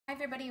Hi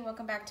everybody,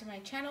 welcome back to my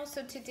channel.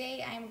 So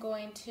today I'm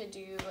going to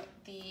do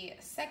the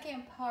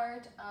second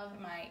part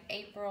of my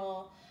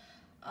April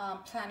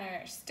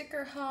planner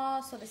sticker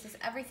haul. So this is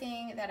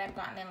everything that I've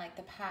gotten in like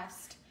the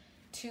past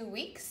 2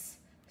 weeks.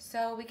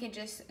 So we can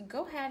just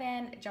go ahead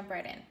and jump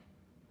right in.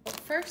 Well,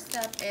 first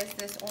up is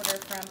this order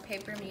from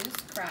Paper Muse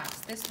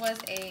Crafts. This was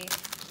a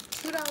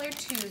 $2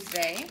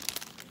 Tuesday.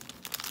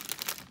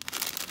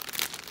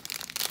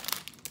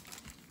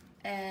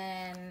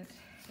 And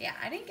yeah,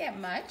 I didn't get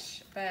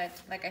much, but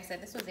like I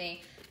said, this was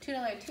a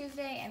 $2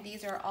 Tuesday, and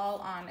these are all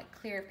on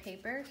clear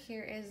paper.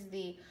 Here is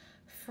the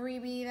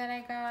freebie that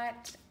I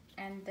got,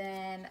 and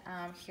then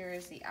here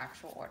is the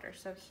actual order.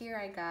 So here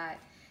I got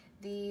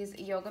these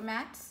yoga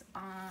mats,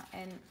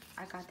 and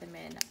I got them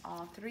in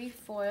all 3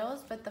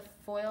 foils, but the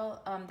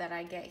foil that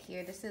I get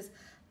here, this is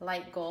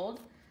light gold.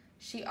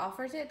 She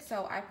offers it,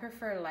 so I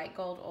prefer light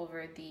gold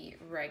over the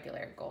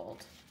regular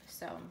gold.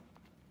 So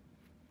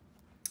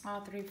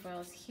all 3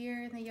 foils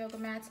here in the yoga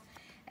mats,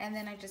 and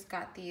then I just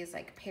got these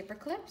like paper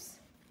clips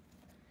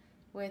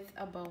with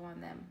a bow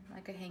on them,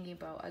 like a hanging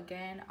bow.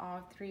 Again,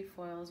 all 3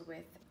 foils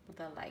with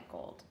the light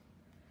gold.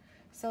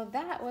 So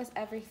that was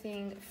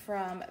everything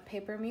from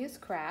Paper Muse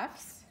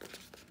Crafts.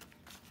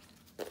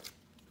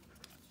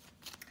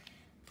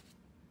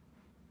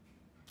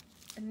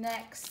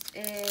 Next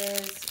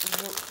is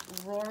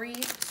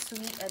Rory's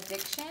Sweet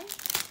Addiction.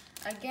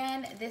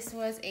 Again, this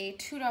was a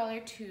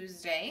 $2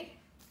 Tuesday.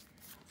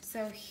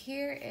 So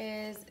here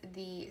is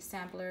the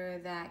sampler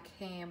that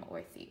came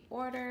with the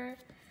order.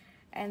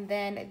 And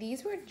then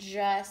these were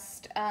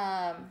just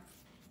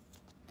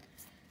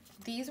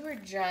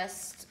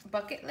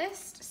bucket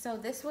list. So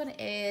this one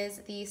is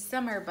the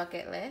summer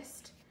bucket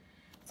list.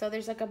 So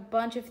there's like a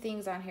bunch of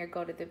things on here.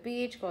 Go to the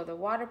beach, go to the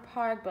water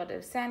park, build a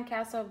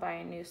sandcastle, buy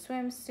a new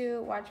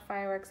swimsuit, watch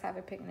fireworks, have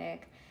a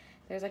picnic.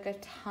 There's like a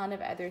ton of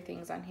other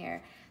things on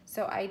here.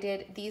 So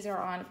these are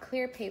on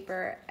clear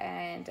paper,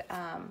 and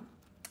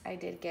I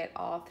did get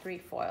all 3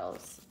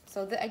 foils.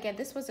 So again,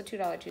 this was a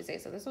 $2 Tuesday,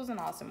 so this was an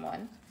awesome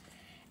one.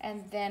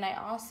 And then I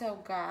also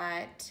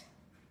got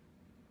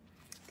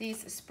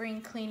these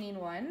spring cleaning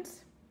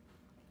ones.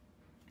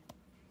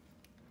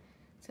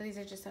 So these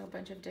are just a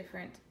bunch of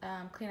different,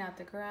 clean out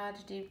the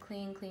garage, deep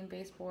clean, clean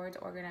baseboards,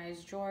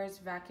 organize drawers,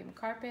 vacuum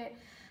carpet,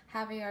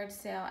 have a yard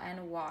sale,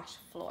 and wash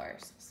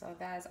floors. So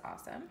that is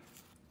awesome.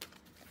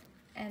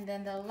 And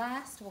then the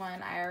last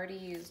one, I already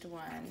used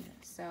one,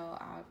 so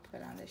I'll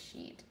put on the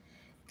sheet.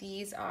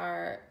 These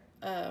are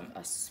a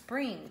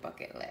spring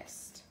bucket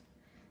list.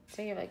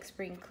 So you have like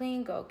spring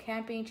clean, go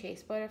camping,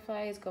 chase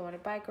butterflies, go on a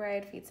bike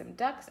ride, feed some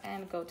ducks,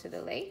 and go to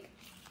the lake.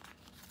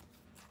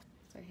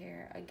 So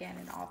here again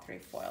in all 3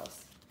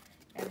 foils.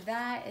 And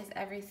that is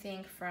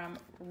everything from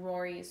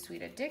Rory's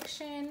Sweet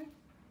Addiction.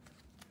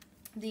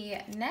 The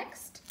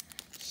next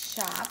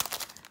shop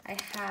I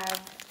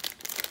have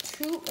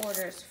 2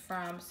 orders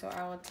from, so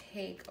I will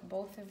take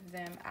both of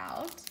them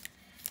out.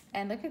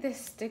 And look at this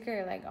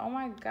sticker, like, oh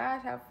my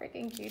gosh, how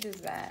freaking cute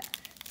is that?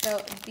 So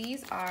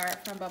these are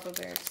from Bubble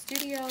Bear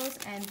Studios,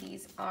 and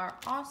these are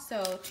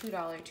also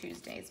 $2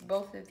 Tuesdays.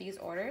 Both of these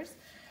orders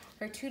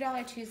for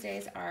 $2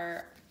 Tuesdays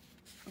are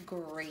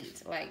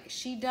great. Like,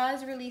 she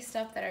does release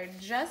stuff that are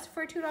just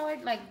for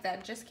 $2, like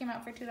that just came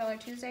out for $2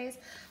 Tuesdays,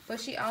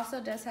 but she also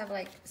does have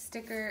like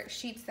sticker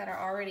sheets that are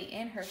already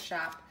in her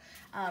shop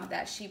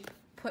that she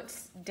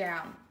puts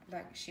down,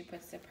 like she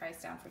puts the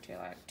price down for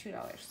 $2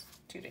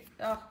 Tuesday.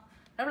 Oh.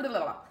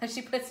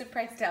 She puts the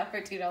price down for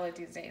 $2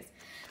 Tuesdays.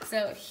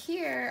 So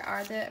here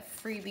are the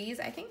freebies.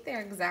 I think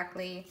they're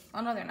exactly,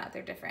 oh no, they're not,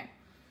 they're different.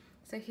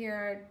 So here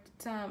are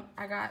some,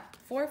 I got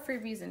 4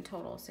 freebies in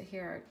total. So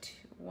here are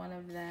one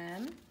of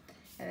them,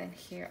 and then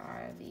here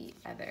are the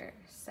other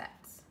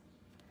sets.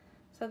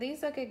 So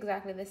these look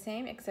exactly the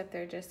same, except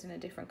they're just in a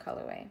different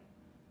colorway.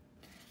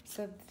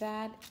 So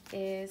that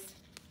is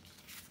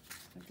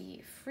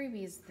the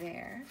freebies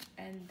there.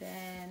 And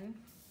then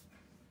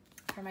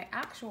for my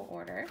actual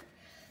order,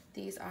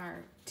 these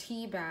are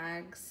tea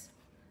bags.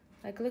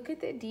 Like, look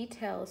at the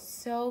details,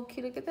 so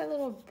cute. Look at that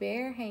little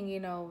bear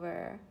hanging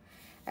over.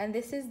 And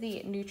this is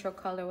the neutral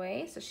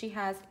colorway. So she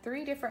has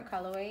 3 different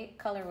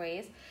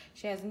colorways.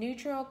 She has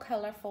neutral,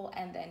 colorful,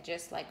 and then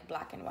just like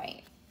black and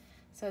white.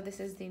 So this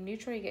is the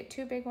neutral. You get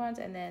 2 big ones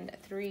and then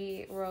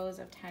 3 rows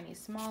of tiny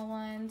small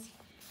ones.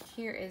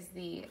 Here is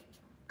the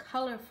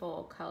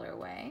colorful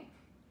colorway.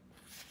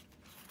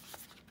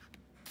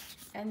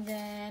 And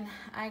then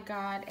I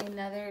got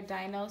another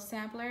dino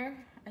sampler.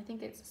 I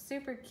think it's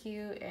super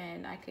cute,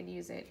 and I could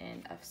use it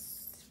in a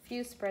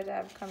few spreads I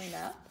have coming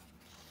up.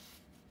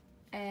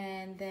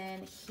 And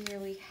then here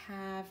we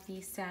have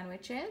the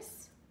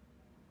sandwiches,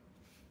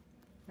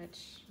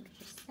 which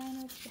are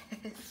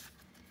sandwiches.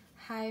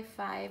 High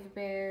Five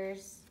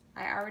Bears.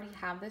 I already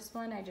have this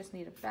one. I just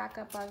need a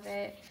backup of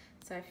it.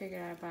 So I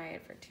figured I'd buy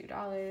it for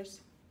 $2.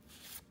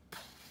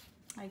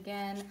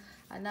 Again,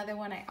 another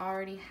one I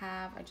already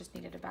have. I just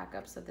needed a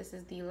backup. So this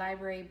is the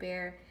Library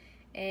Bear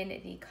in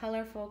the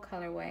colorful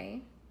colorway.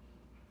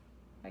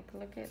 Like,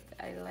 look at,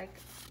 I like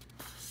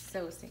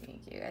So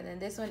stinking cute. And then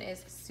this one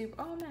is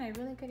super, oh man, I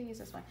really could use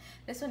this one.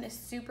 This one is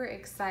Super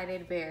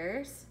Excited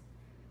Bears.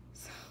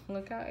 So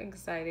look how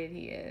excited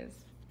he is.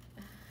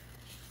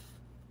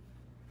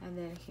 And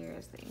then here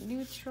is the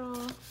neutral.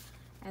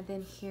 And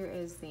then here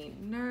is the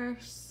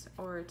nurse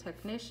or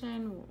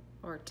technician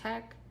or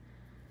tech.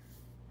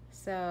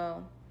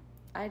 So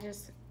I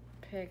just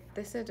picked,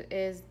 this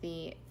is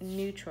the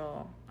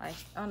neutral.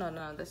 Oh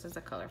no, this is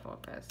a colorful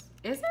piece.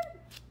 Is it?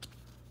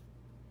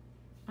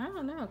 I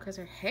don't know, because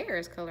her hair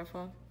is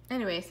colorful.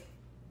 Anyways,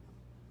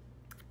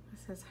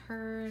 this is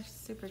her,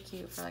 super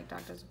cute for like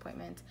doctor's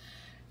appointments.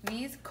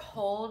 These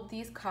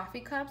coffee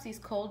cups, these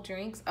cold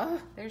drinks,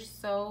 oh, they're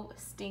so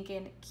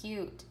stinking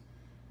cute.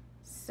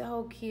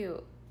 So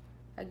cute.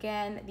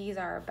 Again, these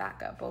are a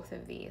backup, both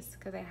of these,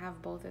 because I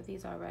have both of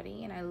these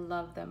already and I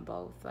love them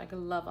both. Like, I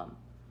love them.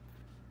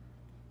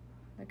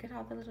 Look at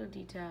all the little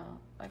detail.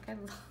 Like, I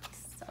love,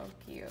 so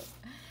cute.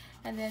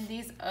 And then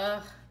these,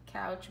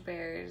 couch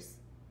bears.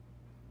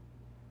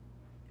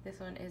 This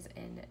one is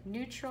in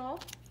neutral.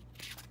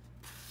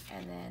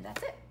 And then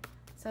that's it.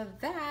 So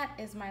that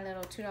is my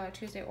little $2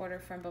 Tuesday order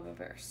from Boba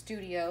Bear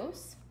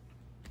Studios.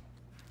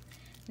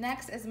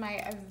 Next is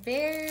my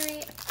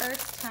very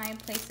first time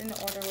placing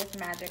the order with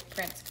Magic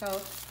Prints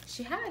Co.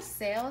 She had a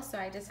sale, so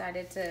I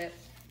decided to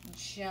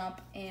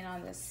jump in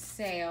on the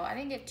sale. I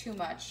didn't get too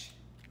much.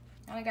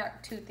 I only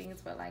got 2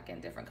 things, but like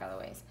in different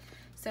colorways.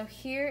 So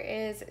here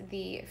is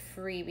the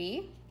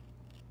freebie.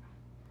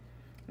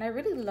 And I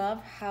really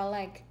love how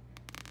like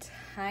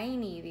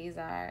tiny these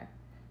are.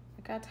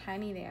 Look how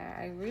tiny they are.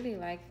 I really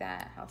like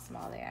that, how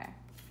small they are.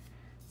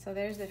 So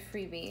there's the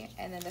freebie.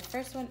 And then the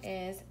first one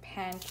is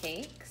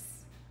Pancakes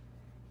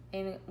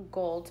in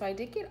gold. So I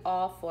did get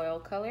all foil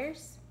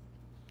colors.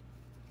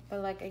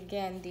 But like,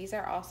 again, these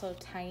are also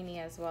tiny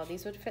as well.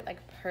 These would fit like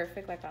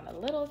perfect like on a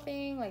little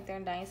thing. Like, they're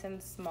nice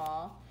and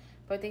small.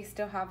 But they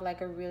still have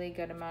like a really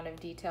good amount of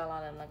detail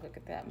on them. Like, look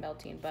at that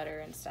melting butter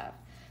and stuff.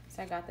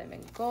 So I got them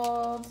in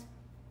gold,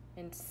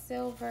 in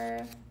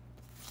silver,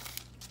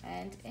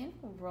 and in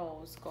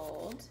rose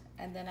gold.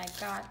 And then I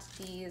got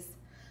these,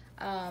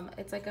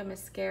 it's like a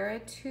mascara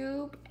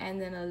tube and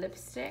then a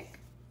lipstick.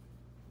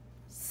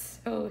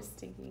 So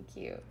stinking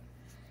cute.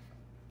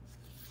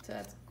 So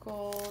that's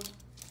gold,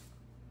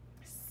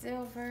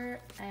 silver,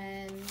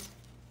 and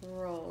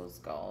rose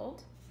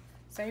gold.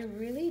 So I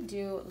really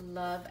do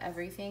love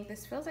everything.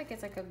 This feels like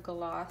it's like a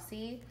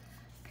glossy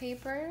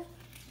paper,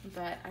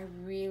 but I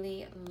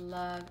really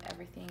love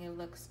everything. It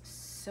looks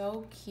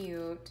so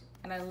cute,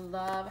 and I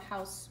love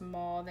how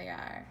small they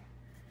are.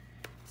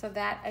 So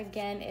that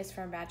again is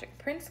from Magic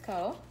Prints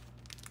Co.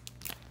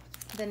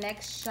 The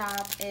next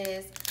shop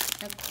is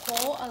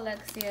Nicole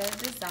Alexia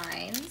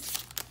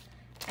Designs,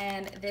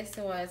 and this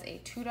was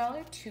a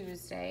 $2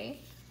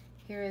 Tuesday.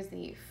 Here is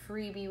the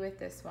freebie with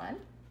this one.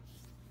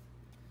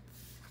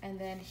 And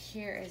then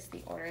here is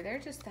the order. They're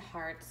just the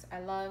hearts.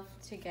 I love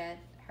to get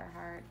her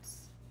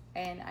hearts,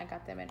 and I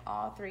got them in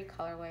all 3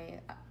 colorways.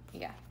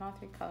 Yeah, all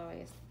 3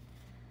 colorways.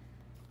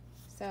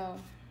 So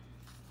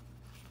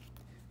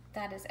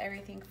that is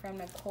everything from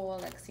Nicole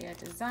Alexia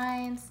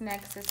Designs.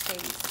 Next is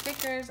Sadies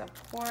stickers,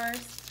 of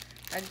course.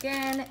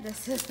 Again,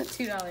 this is the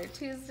 $2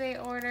 Tuesday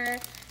order.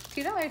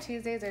 $2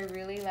 Tuesdays are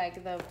really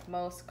like the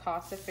most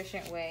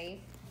cost-efficient way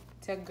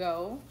to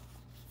go,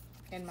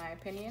 in my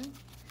opinion.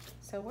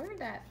 So where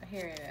that,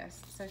 here it is.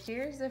 So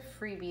here's the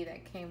freebie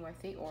that came with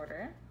the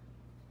order.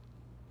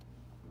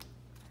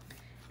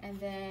 And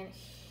then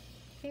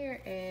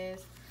here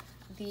is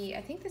the,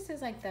 I think this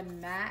is like the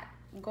matte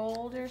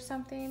gold or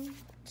something.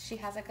 She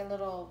has like a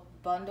little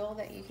bundle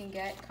that you can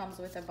get. Comes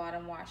with a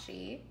bottom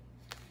washi.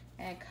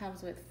 And it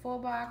comes with full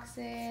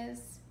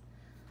boxes.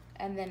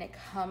 And then it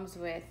comes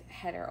with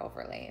header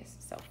overlays.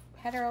 So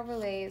header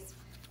overlays,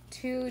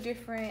 2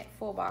 different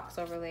full box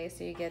overlays.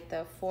 So you get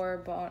the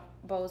 4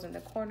 bows in the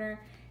corner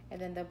and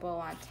then the bow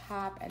on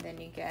top, and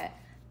then you get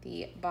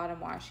the bottom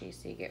washi.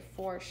 So you get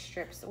 4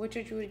 strips, which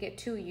you would get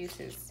 2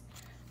 uses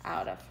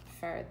out of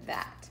for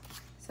that.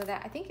 So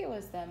that, I think it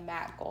was the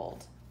matte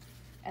gold.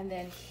 And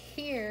then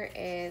here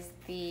is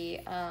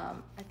the, I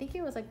think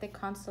it was like the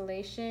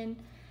Constellation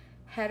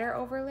header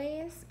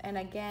overlays. And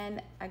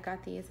again, I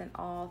got these in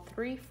all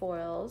 3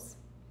 foils.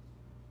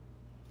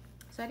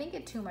 So I didn't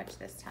get too much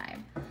this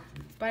time,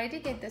 but I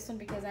did get this one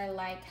because I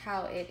like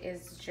how it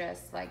is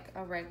just like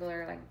a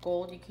regular like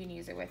gold. You can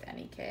use it with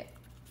any kit.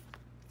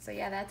 So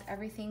yeah, that's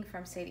everything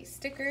from Sadie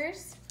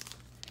Stickers.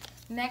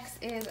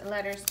 Next is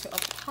Letters to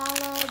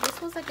Apollo.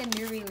 This was like a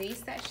new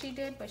release that she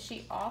did, but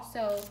she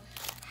also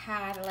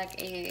had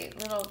like a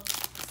little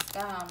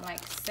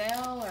like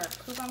sale or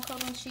coupon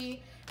code when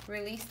she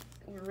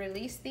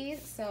released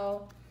these.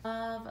 So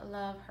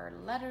love her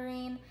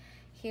lettering.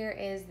 Here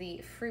is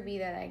the freebie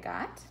that I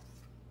got.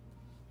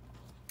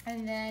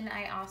 And then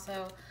I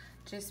also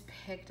just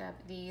picked up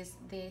these,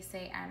 they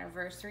say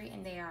anniversary,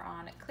 and they are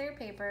on clear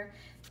paper.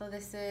 So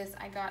this is,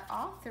 I got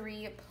all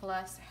 3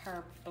 plus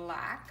her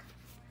black.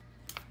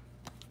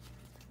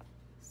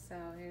 So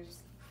here's,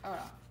 oh no,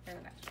 here's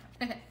the next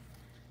one.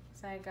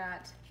 So I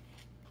got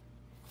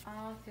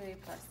all 3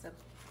 plus the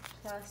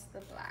plus the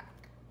black,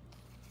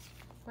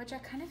 which I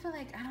kind of feel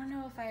like, I don't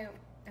know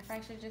if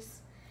I should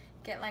just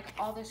get like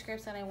all the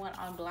scripts that I want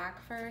on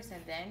black first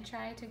and then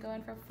try to go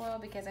in for foil,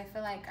 because I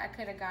feel like I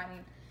could have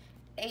gotten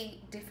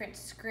 8 different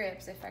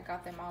scripts if I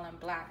got them all in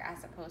black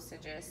as opposed to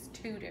just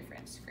 2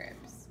 different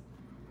scripts.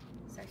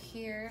 So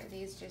here,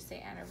 these just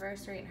say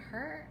anniversary, and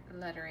her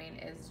lettering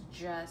is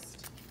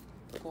just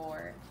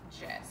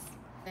gorgeous.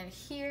 And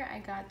here I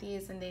got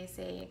these and they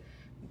say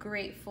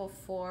grateful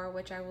for,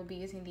 which I will be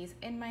using these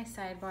in my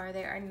sidebar.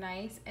 They are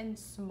nice and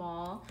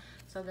small,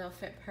 so they'll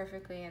fit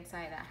perfectly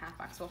inside that half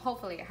box. Well,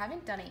 hopefully. I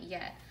haven't done it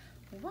yet.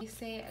 We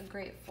say a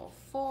grateful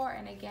for,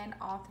 and again,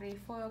 all 3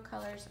 foil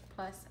colors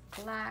plus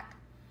black.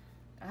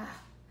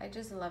 I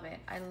just love it.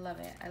 I love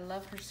it. I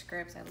love her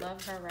scripts. I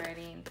love her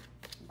writing.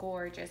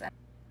 Gorgeous.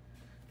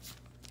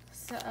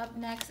 So up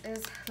next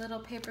is little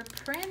paper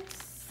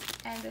prints,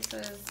 and this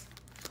is,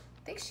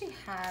 I think she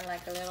had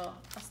like a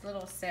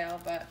little sale,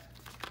 but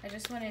I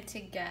just wanted to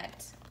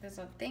get, there's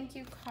a thank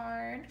you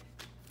card,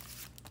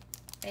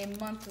 a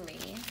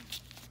monthly.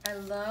 I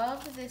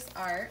love this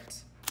art,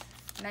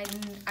 and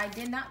I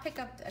did not pick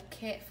up a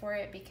kit for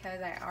it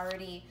because I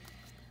already,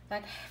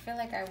 like, I feel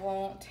like I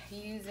won't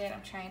use it.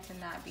 I'm trying to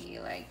not be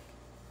like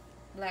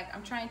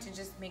I'm trying to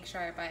just make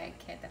sure I buy a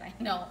kit that I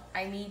know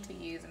I need to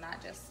use and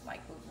not just like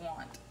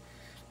want.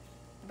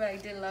 But I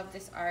did love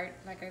this art.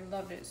 Like, I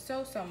loved it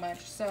so much.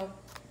 So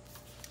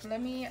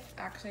let me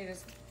actually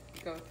just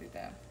go through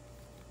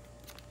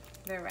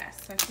the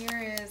rest. So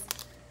here is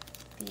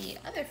the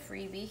other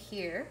freebie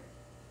here.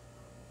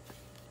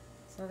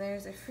 So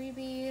there's the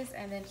freebies,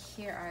 and then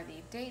here are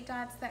the date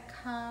dots that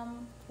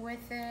come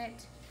with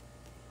it.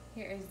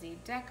 Here is the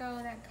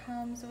deco that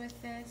comes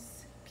with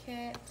this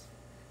kit.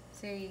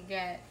 So you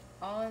get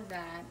all of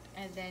that,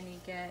 and then you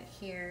get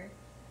here,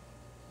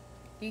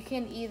 you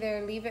can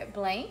either leave it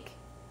blank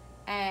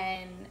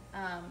and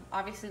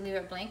obviously leave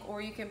it blank,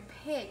 or you can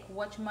pick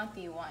which month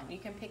you want. You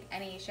can pick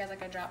any, she has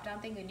like a drop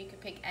down thing, and you can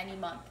pick any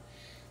month.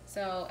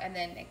 So, and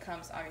then it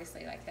comes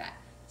obviously like that.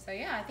 So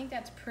yeah, I think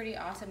that's pretty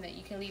awesome that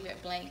you can leave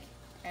it blank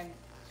and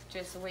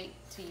just wait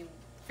till you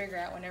figure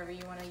out whenever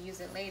you want to use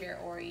it later,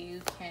 or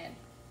you can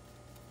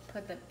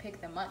pick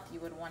the month you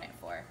would want it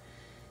for.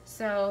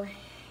 So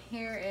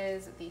here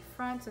is the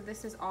front. So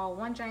this is all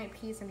one giant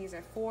piece, and these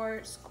are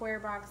 4 square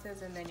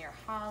boxes, and then your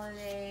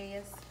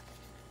holidays.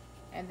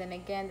 And then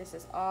again, this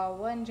is all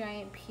one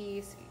giant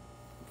piece,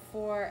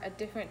 4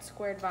 different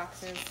squared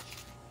boxes.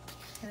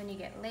 And then you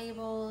get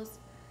labels,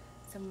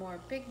 some more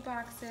big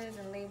boxes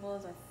and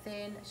labels, a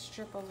thin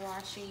strip of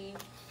washi,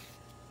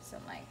 some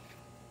like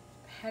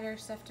header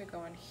stuff to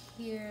go in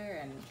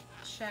here, and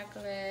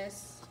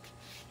checklists,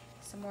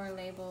 some more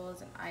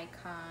labels and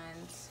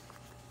icons.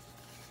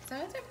 So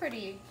it's a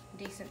pretty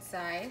decent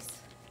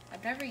size.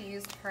 I've never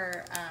used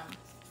her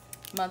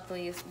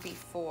monthlies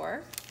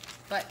before,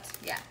 but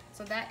yeah.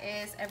 So that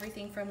is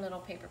everything from Little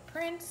Paper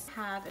Prints.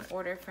 I have an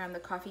order from the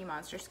Coffee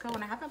Monsters Co.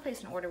 and I haven't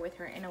placed an order with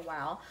her in a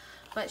while,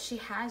 but she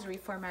has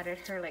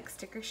reformatted her like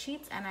sticker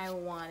sheets, and I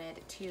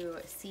wanted to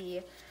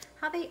see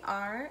how they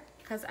are,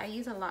 because I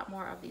use a lot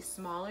more of the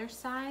smaller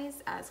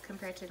size as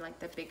compared to like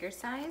the bigger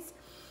size.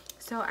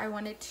 So I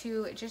wanted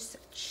to just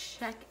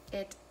check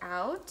it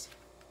out.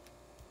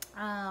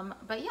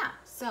 But yeah,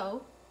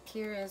 so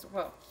here is,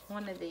 well,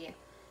 one of the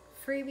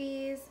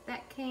freebies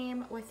that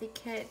came with the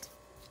kit.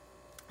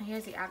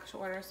 Here's the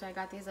actual order. So I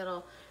got these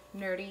little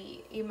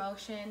nerdy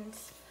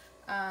emotions.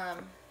 I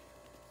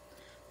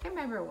can't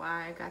remember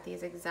why I got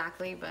these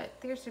exactly, but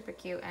they're super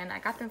cute, and I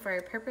got them for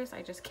a purpose.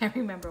 I just can't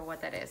remember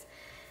what that is.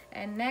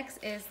 And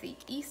next is the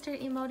Easter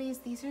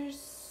emotes. These are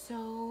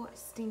so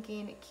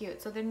stinking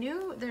cute. So the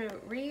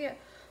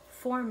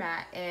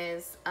reformat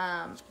is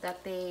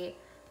that the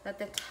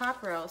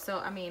top row, so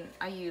I mean,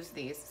 I use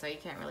these so you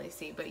can't really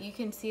see, but you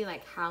can see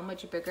like how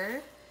much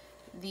bigger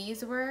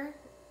these were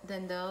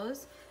than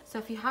those. So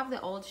if you have the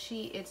old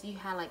sheet, you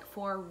had like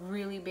 4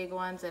 really big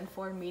ones and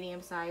 4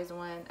 medium-sized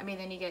ones. I mean,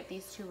 then you get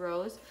these 2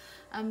 rows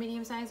of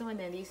medium-sized one,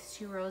 then these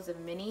 2 rows of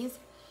minis.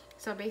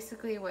 So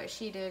basically what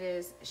she did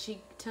is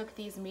she took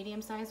these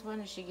medium-sized ones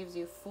and she gives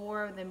you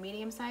 4 of the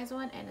medium-sized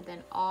one, and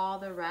then all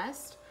the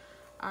rest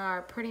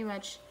are pretty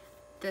much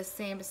the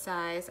same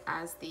size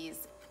as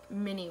these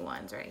mini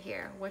ones right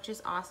here, which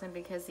is awesome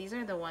because these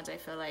are the ones I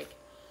feel like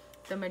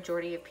the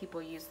majority of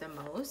people use the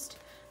most.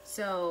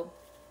 So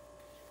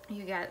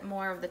you get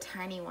more of the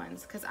tiny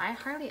ones, because I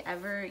hardly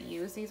ever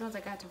use these ones. I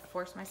got to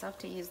force myself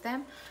to use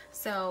them.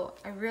 So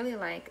I really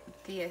like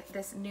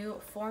this new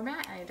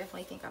format, and I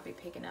definitely think I'll be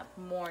picking up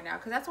more now,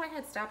 because that's why I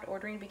had stopped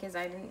ordering, because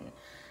I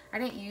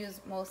didn't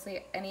use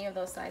mostly any of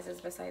those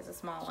sizes besides the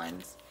small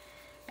ones.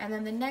 And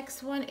then the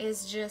next one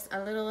is just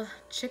a little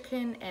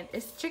chicken, and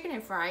it's chicken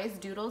and fries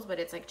doodles, but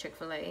it's like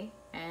Chick-fil-A,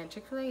 and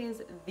Chick-fil-A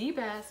is the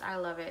best. I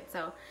love it.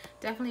 So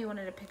definitely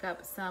wanted to pick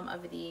up some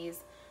of these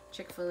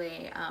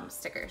Chick-fil-A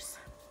stickers.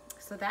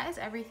 So that is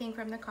everything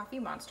from the Coffee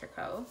Monster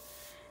Co.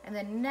 And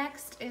then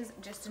next is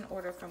just an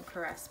order from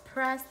Caress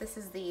Press. This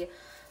is the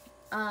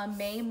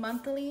May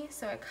monthly.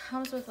 So it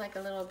comes with like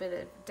a little bit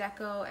of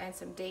deco and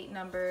some date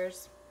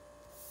numbers.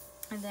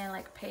 And then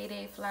like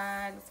payday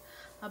flags,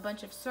 a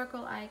bunch of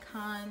circle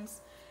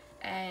icons,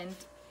 and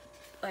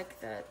like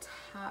the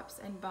tops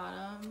and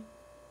bottom.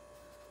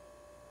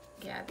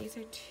 Yeah, these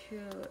are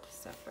two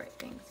separate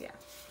things, yeah.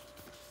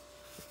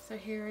 So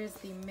here is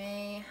the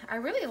May. I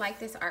really like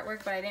this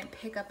artwork, but I didn't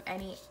pick up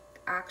any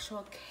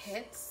actual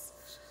kits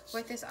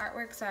with this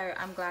artwork, so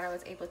I'm glad I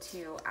was able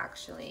to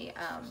actually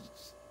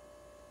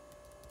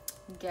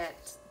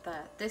get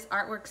this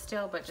artwork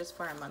still, but just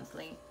for a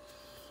monthly.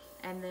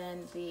 And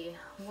then the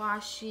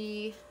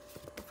washi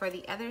for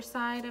the other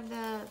side of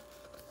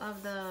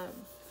the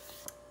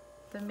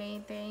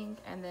main thing.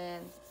 And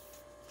then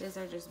these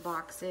are just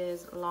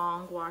boxes,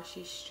 long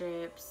washi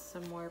strips,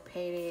 some more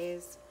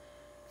paydays.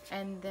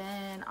 And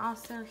then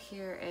also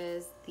here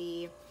is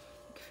the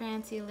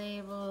fancy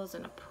labels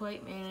and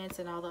appointments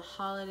and all the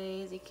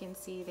holidays. You can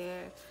see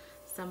there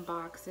some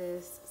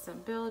boxes, some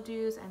bill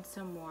dues, and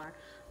some more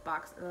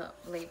box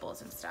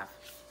labels and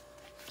stuff.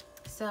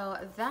 So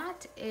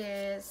that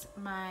is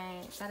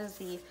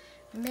the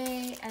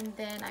May. And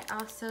then I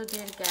also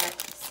did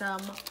get some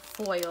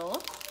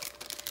foil.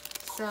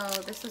 So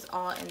this was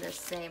all in the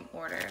same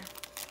order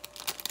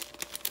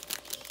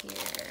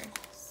here.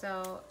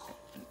 So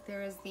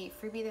there is the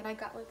freebie that I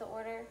got with the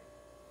order.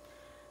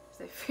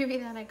 The freebie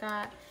that I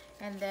got,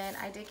 and then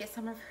I did get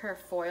some of her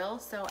foil.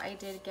 So I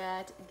did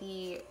get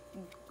the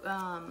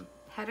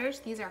headers.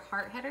 These are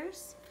heart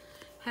headers,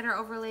 header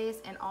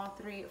overlays, and all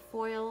three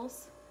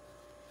foils.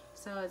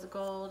 So it's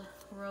gold,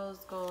 rose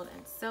gold,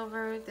 and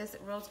silver. This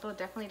rose gold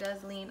definitely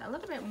does lean a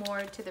little bit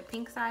more to the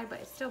pink side, but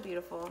it's still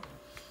beautiful.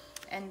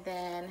 And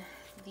then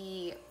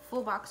the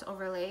full box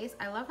overlays.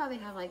 I love how they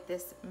have like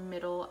this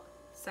middle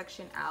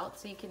section out,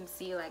 so you can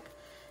see like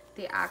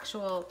the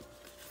actual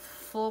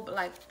full,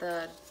 like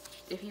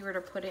if you were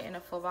to put it in a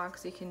full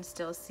box, you can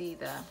still see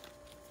the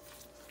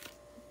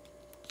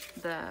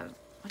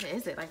what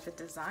is it, like the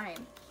design.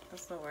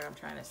 That's the word I'm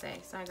trying to say.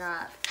 So I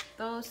got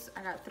those.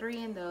 I got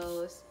 3 in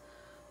those,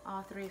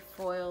 all 3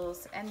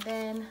 foils, and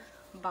then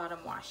bottom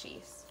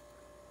washies.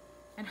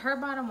 And her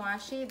bottom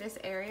washi, this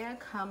area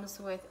comes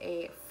with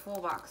a full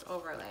box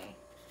overlay.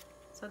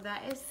 So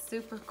that is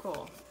super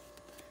cool.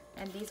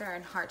 And these are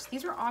in hearts.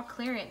 These were all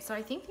clearance, so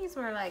I think these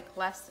were like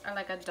less, or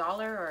like $1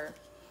 or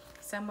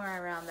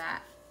somewhere around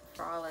that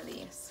for all of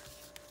these.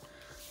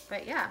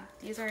 But yeah,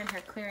 these are in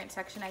her clearance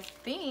section. I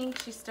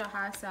think she still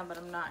has some, but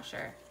I'm not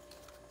sure.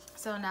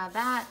 So now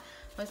that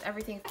was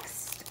everything.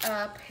 Next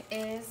up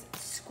is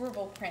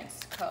Scribble Prints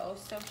Co.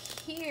 So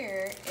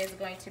here is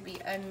going to be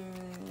a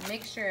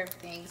mixture of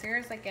things.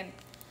 Here's like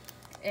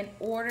an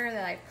order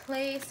that I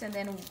placed, and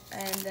then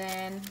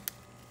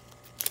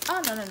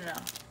oh no.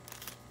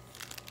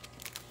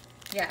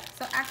 Yeah,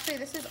 so actually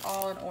this is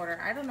all in order.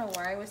 I don't know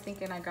why I was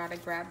thinking I got a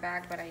grab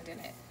bag, but I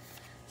didn't.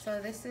 So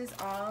this is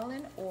all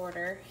in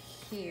order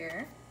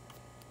here.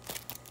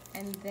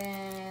 And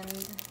then,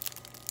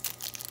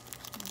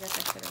 I guess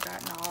I should have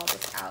gotten all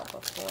this out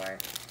before.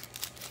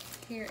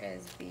 Here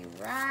is the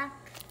rack,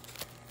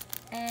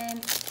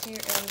 and here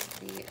is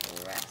the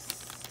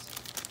rest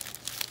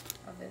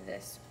of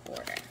this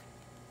order.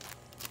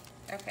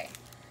 Okay.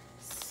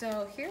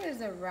 So here is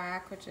the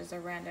rack, which is a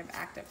random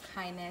act of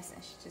kindness,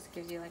 and she just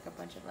gives you like a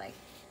bunch of like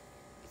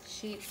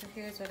sheets. So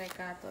here's what I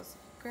got, those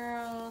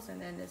girls, and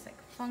then this like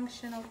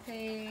functional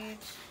page,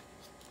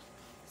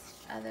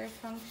 other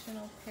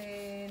functional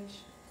page,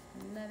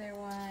 another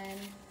one,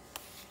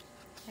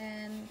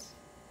 and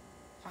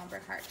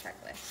Ombre Heart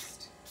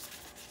checklist.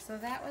 So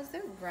that was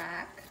the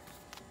rack.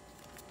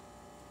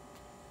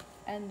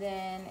 And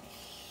then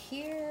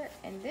here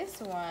in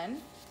this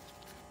one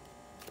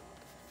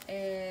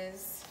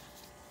is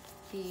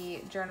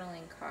the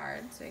journaling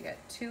card. So you got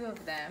 2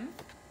 of them,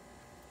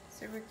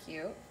 super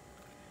cute.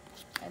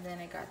 And then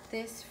I got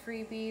this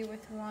freebie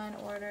with one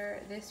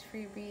order, this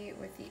freebie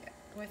with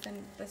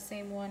the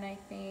same one, I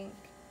think.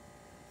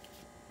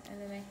 And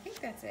then I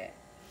think that's it.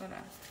 Hold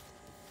on.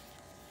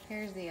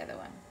 Here's the other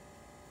one.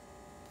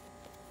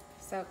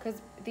 So, because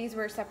these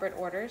were separate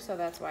orders, so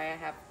that's why I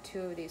have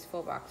 2 of these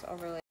full box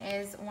overlays.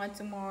 Is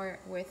Once More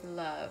with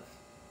Love,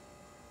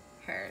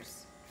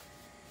 hers.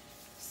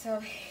 So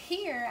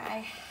here I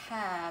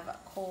have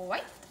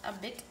quite a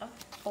bit of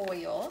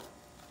foil.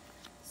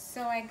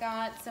 So I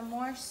got some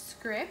more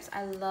scripts.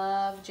 I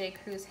love J.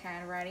 Crew's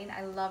handwriting.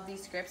 I love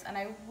these scripts, and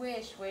I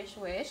wish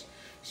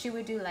she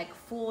would do like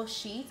full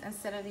sheets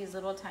instead of these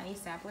little tiny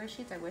sampler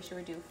sheets. I wish she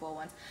would do full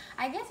ones.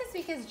 I guess it's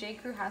because J.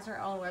 Crew has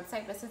her own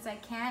website, but since I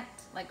can't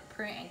like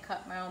print and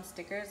cut my own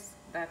stickers,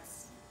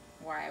 that's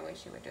why I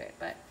wish she would do it.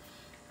 But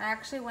I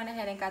actually went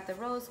ahead and got the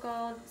rose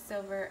gold,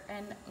 silver,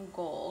 and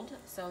gold.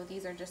 So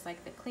these are just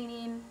like the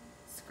cleaning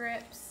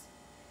scripts.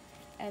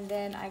 And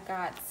then I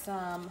got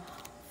some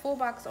full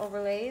box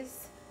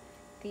overlays.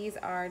 These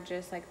are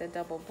just like the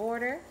double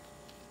border,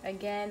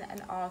 again,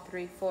 and all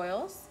 3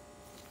 foils.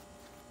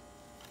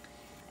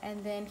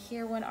 And then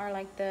here one are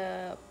like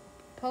the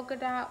polka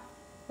dot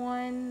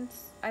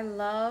ones. I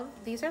love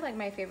these, are like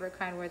my favorite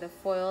kind, where the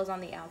foil is on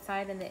the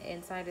outside and the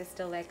inside is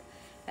still like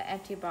an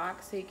empty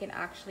box, so you can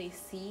actually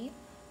see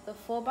the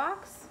full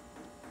box.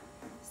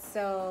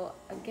 So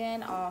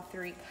again, all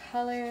 3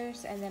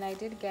 colors, and then I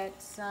did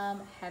get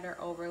some header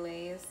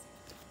overlays.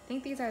 I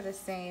think these are the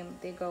same.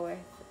 They go with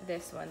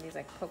this one, these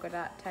like polka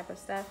dot type of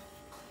stuff.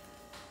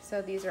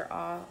 So these are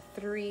all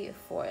 3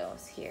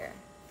 foils here.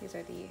 These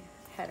are the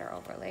header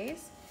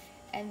overlays.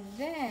 And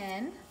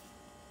then,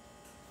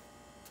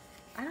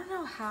 I don't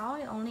know how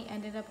I only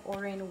ended up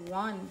ordering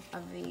 1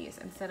 of these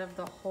instead of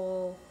the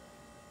whole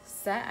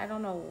set. I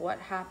don't know what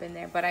happened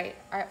there, but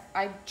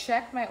I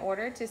checked my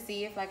order to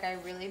see if like I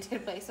really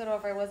did place it or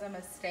if it was a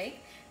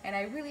mistake, and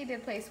I really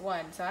did place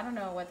 1, so I don't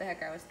know what the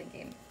heck I was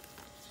thinking.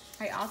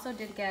 I also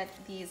did get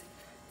these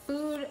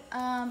food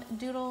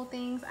doodle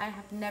things. I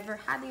have never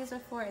had these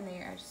before, and they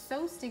are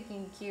so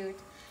stinking cute.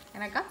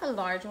 And I got the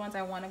large ones.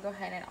 I want to go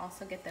ahead and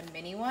also get the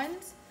mini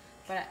ones,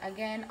 but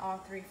again, all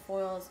 3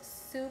 foils,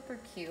 super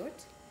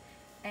cute.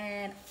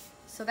 And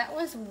so that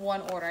was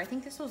 1 order. I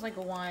think this was like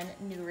 1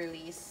 new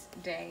release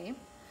day.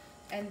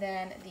 And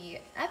then the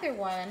other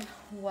one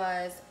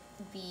was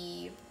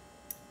the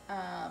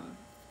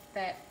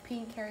that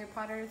pink Harry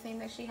Potter thing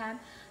that she had.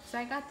 So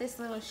I got this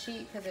little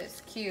sheet because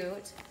it's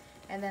cute.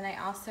 And then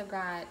I also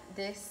got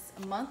this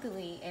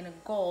monthly in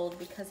gold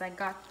because I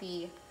got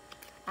the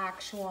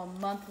actual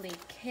monthly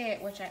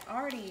kit, which I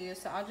already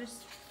used. So I'll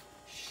just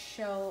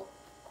show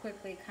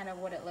quickly kind of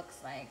what it looks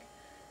like.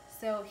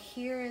 So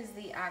here is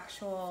the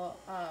actual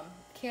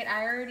kit.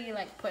 I already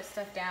like put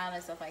stuff down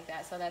and stuff like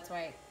that, so that's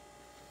why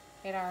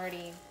it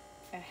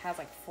has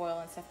like foil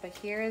and stuff. But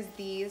here is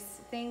these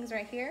things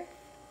right here.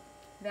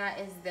 That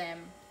is them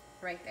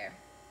right there.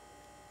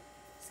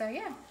 So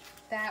yeah,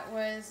 that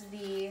was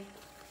the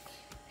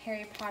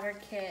Harry Potter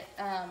kit,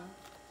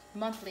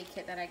 monthly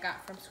kit that I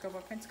got from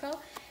Scribble Prints Co.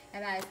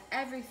 And that is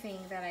everything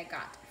that I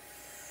got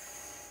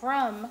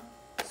from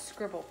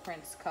Scribble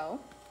Prints Co.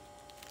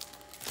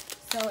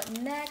 So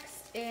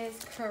next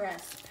is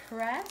Caress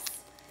Press.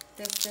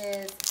 This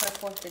is her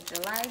 4th of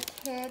July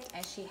kit,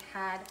 and she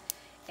had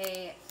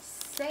a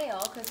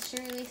sale because she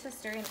releases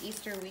during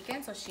Easter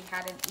weekend, so she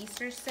had an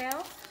Easter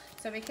sale.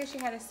 So because she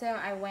had a sale,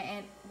 I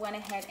went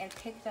ahead and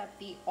picked up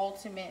the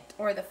ultimate,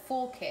 or the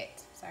full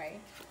kit,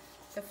 sorry,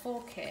 the full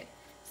kit.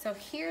 So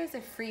here's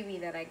a freebie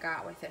that I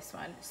got with this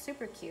one.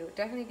 Super cute.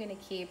 Definitely going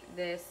to keep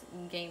this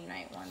game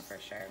night one for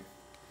sure.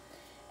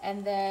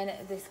 And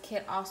then this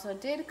kit also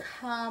did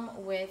come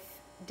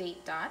with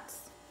date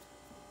dots.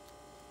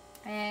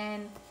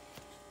 And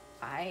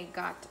I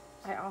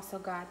also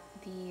got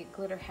the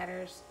glitter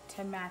headers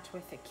to match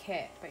with the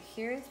kit. But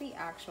here's the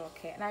actual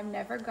kit. And I've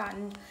never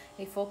gotten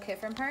a full kit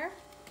from her.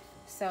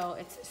 So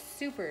it's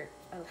super,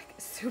 like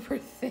super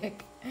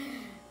thick.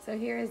 So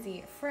here is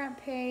the front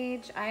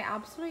page. I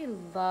absolutely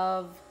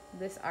love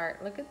this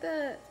art. Look at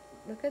the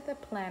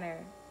planner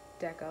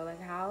deco.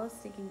 Like how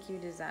stinking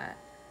cute is that?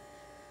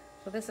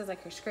 So this is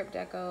like her script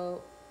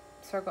deco,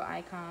 circle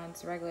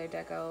icons, regular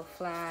deco,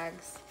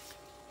 flags.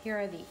 Here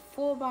are the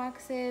full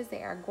boxes.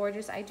 They are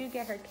gorgeous. I do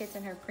get her kits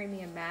in her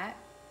premium matte.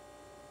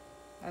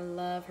 I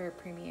love her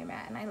premium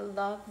matte, and I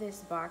love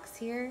this box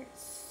here.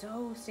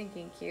 So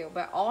stinking cute.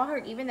 But all her,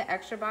 even the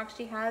extra box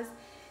she has,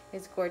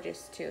 is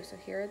gorgeous too. So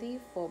here are the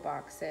full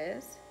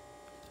boxes.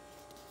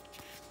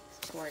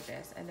 It's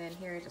gorgeous. And then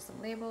here are just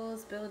some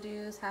labels, bill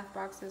dues, half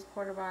boxes,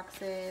 quarter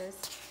boxes.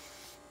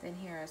 Then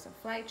here are some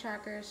flight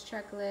trackers,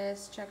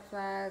 checklists, check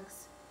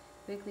flags,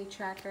 weekly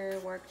tracker,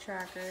 work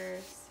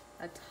trackers,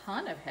 a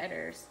ton of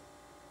headers,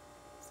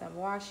 some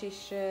washi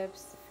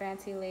strips,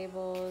 fancy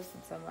labels,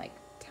 and some like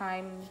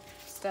time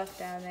stuff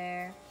down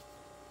there,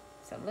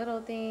 some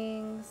little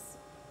things,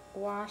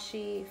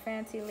 washi,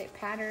 fancy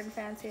pattern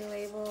fancy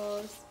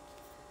labels,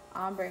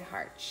 ombre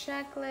heart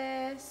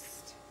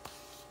checklist,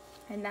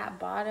 and that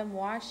bottom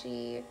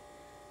washi,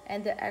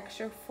 and the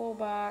extra full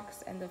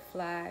box, and the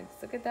flags.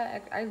 Look at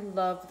that. I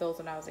loved those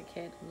when I was a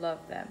kid.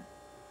 Loved them.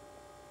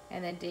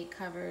 And then date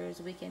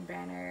covers, weekend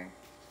banner.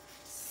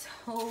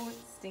 So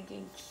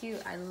stinking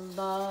cute. I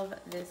love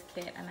this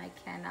kit, and I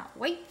cannot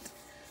wait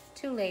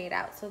to lay it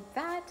out. So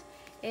that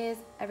is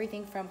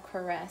everything from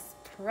Caress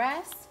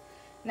Press.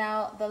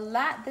 Now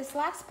this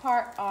last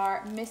part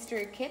are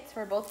mystery kits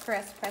for both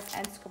Caress Press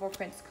and Scribble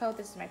Prints Co.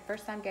 This is my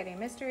first time getting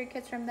mystery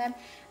kits from them,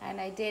 and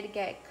I did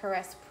get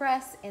Caress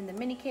Press in the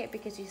mini kit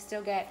because you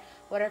still get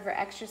whatever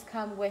extras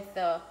come with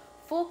the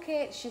full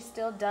kit. She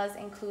still does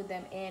include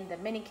them in the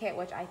mini kit,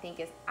 which I think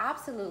is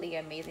absolutely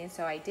amazing.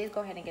 So I did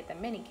go ahead and get the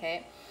mini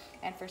kit.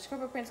 And for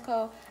Scribble Prints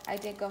Co., I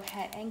did go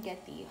ahead and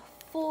get the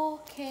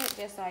full kit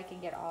just so I can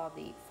get all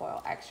the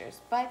foil extras.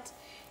 But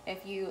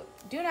if you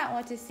do not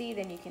want to see,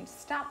 then you can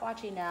stop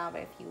watching now.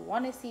 But if you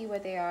want to see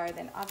what they are,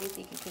 then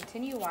obviously you can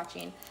continue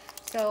watching.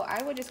 So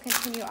I would just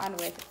continue on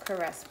with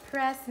Caress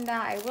Press.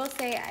 Now I will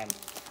say,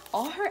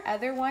 all her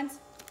other ones,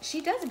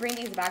 she does bring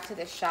these back to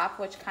the shop,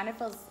 which kind of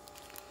feels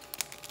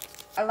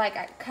like,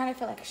 I kind of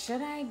feel like,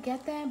 should I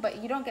get them?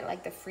 But you don't get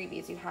like the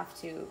freebies. You have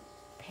to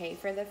pay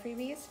for the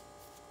freebies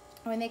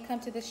when they come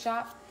to the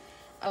shop.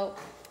 Oh,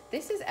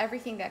 this is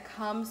everything that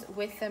comes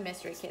with the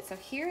mystery kit. So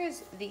here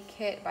is the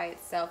kit by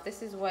itself.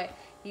 This is what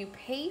you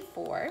pay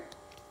for.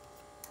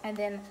 And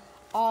then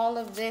all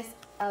of this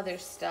other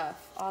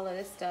stuff. All of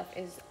this stuff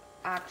is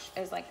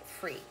like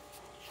free.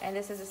 And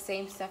this is the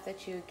same stuff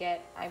that you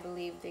get, I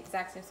believe, the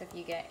exact same stuff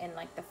you get in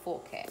like the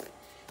full kit.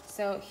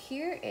 So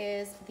here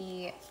is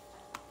the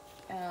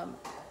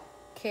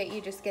kit.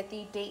 You just get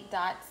the date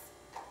dots.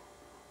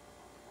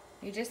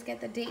 You just get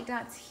the date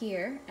dots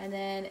here, and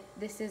then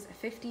this is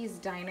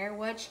 50s Diner,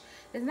 which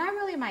is not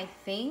really my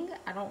thing.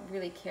 I don't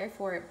really care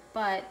for it,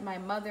 but my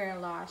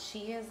mother-in-law,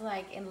 she is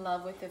like in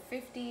love with the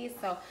 50s,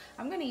 so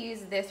I'm gonna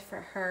use this for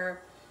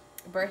her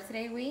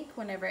birthday week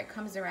whenever it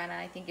comes around,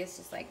 and I think it's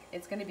just like,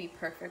 it's gonna be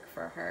perfect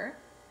for her,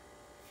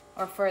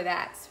 or for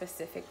that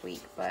specific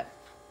week. But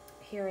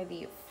here are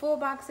the full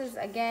boxes.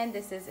 Again,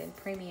 this is in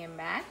premium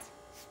matte.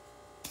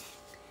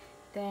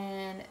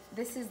 Then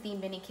this is the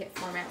mini kit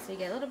format. So you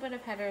get a little bit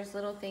of headers,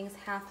 little things,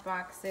 half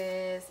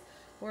boxes,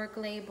 work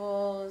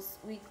labels,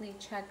 weekly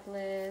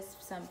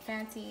checklist, some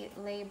fancy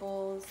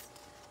labels,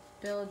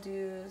 bill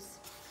dues,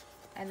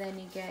 and then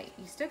you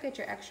still get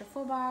your extra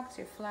full box,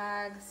 your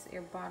flags,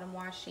 your bottom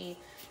washi,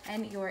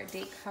 and your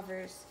date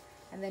covers,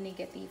 and then you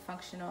get the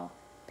functional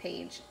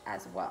page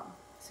as well.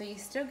 So you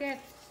still get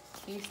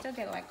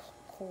like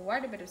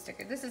quite a bit of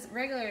stickers. This is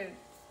regular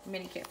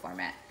mini kit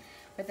format.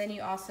 But then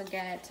you also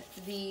get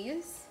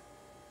these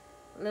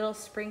little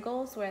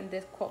sprinkles when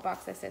this quote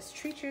box that says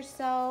treat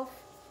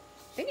yourself.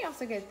 Then you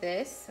also get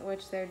this,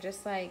 which they're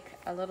just like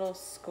a little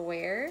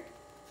square.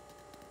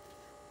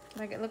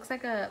 Like it looks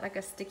like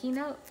a sticky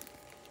note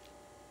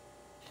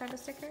type of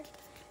sticker.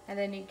 And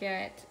then you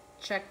get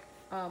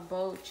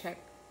bow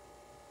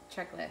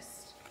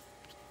checklist.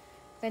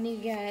 Then you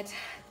get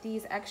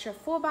these extra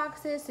full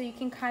boxes, so you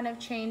can kind of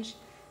change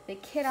the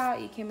kit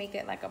out. You can make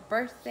it like a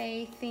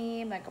birthday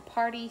theme, like a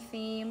party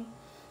theme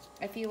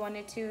if you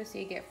wanted to. So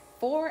you get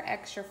 4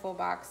 extra full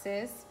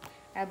boxes,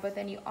 but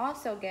then you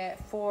also get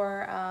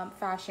 4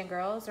 fashion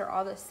girls. They're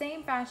all the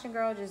same fashion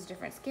girl, just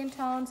different skin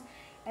tones.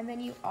 And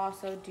then you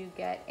also do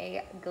get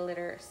a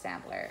glitter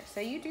sampler. So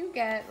you do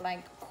get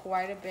like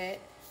quite a bit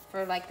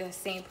for like the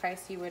same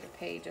price you would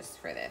pay just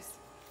for this.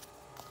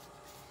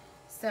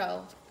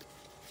 So,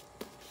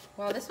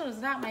 well, this one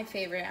is not my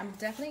favorite. I'm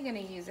definitely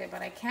gonna use it,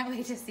 but I can't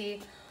wait to see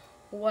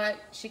what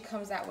she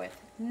comes out with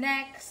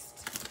next.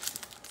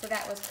 So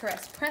that was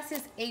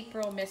Press's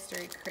April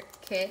mystery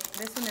kit.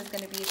 This one is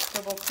going to be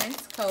Scribble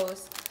Prince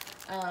Co's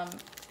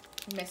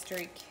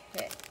mystery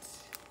kit.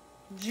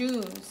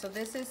 June. So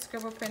this is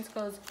Scribble Prince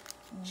Co's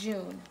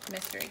June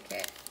mystery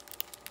kit.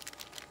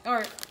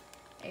 Or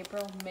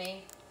April,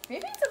 May.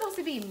 Maybe it's supposed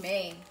to be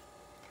May.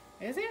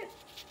 Is it?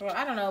 Well,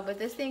 I don't know, but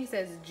this thing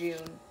says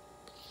June.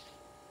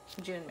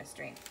 June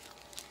mystery.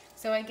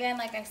 So again,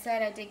 like I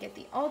said, I did get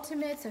the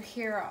ultimate. So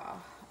here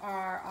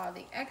are all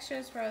the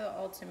extras for the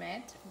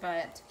ultimate,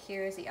 but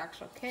here is the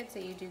actual kit. So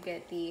you do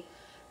get the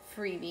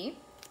freebie.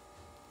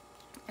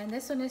 And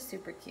this one is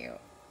super cute.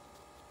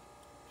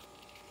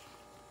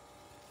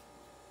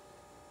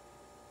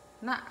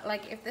 Not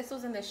like if this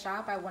was in the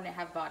shop, I wouldn't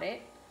have bought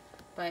it,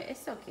 but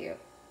it's so cute.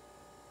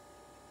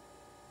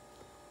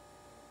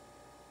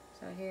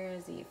 So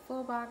here's the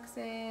full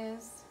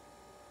boxes.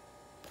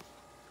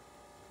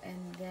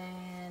 And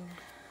then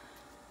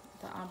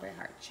the ombre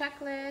heart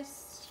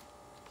checklist,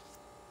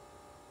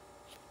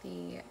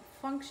 the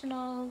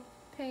functional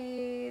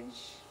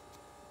page,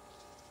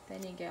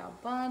 then you get a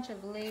bunch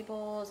of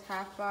labels,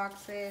 half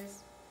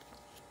boxes,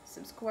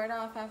 some squared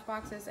off half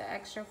boxes, an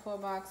extra full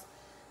box,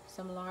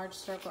 some large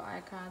circle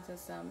icons, and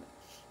some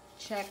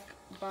check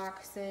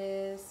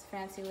boxes,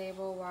 fancy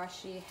label,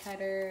 washi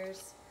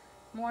headers,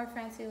 more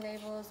fancy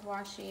labels,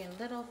 washi and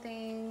little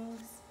things,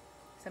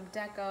 some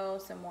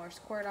deco, some more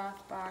squared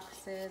off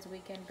boxes,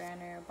 weekend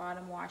banner,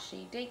 bottom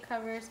washi, date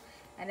covers,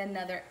 and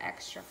another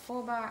extra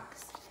full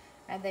box.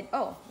 And then,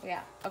 oh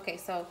yeah, okay,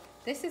 so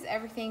this is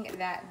everything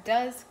that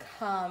does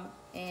come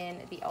in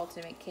the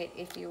ultimate kit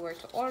if you were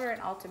to order an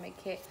ultimate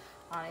kit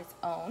on its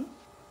own.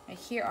 And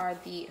here are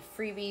the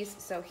freebies.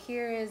 So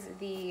here is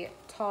the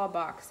tall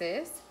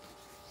boxes,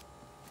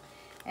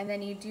 and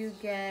then you do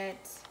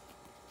get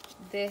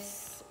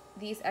these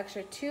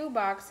extra 2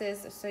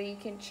 boxes, so you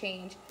can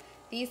change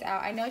these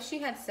out. I know she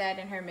had said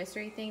in her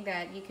mystery thing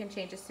that you can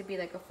change this to be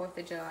like a 4th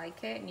of July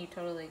kit, and you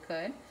totally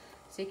could.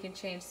 So you can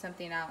change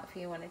something out if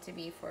you want it to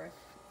be for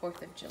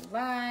 4th of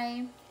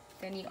July.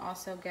 Then you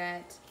also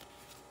get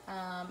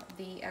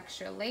the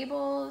extra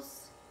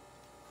labels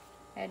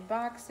and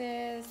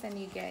boxes. Then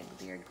you get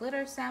your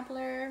glitter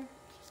sampler.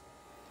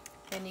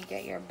 Then you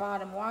get your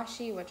bottom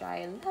washi, which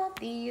I love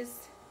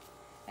these.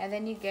 And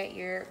then you get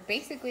your,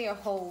 basically a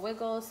whole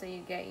wiggle. So you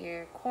get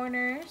your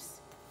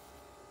corners.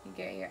 You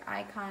get your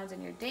icons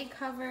and your date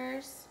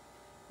covers.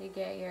 You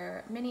get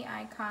your mini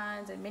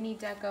icons and mini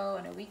deco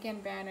and a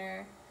weekend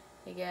banner.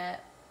 You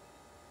get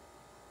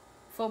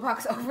full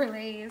box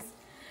overlays,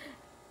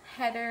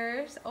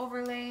 headers,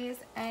 overlays,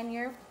 and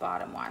your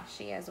bottom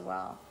washi as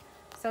well.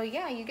 So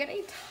yeah, you get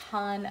a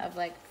ton of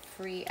like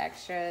free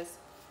extras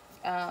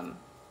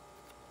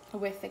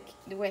with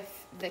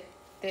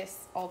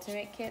this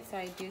ultimate kit. So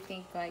I do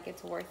think like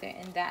it's worth it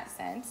in that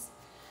sense.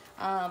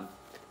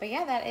 But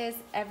yeah, that is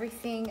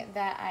everything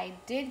that I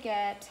did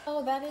get.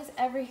 So that is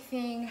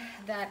everything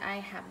that I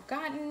have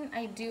gotten.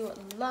 I do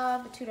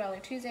love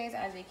 $2 Tuesdays,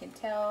 as you can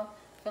tell.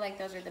 I feel like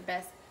those are the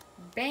best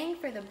bang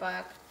for the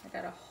buck. I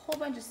got a whole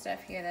bunch of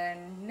stuff here that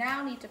I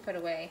now need to put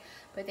away.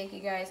 But thank you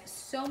guys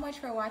so much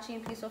for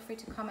watching. Please feel free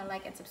to comment,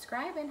 like, and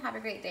subscribe, and have a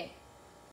great day.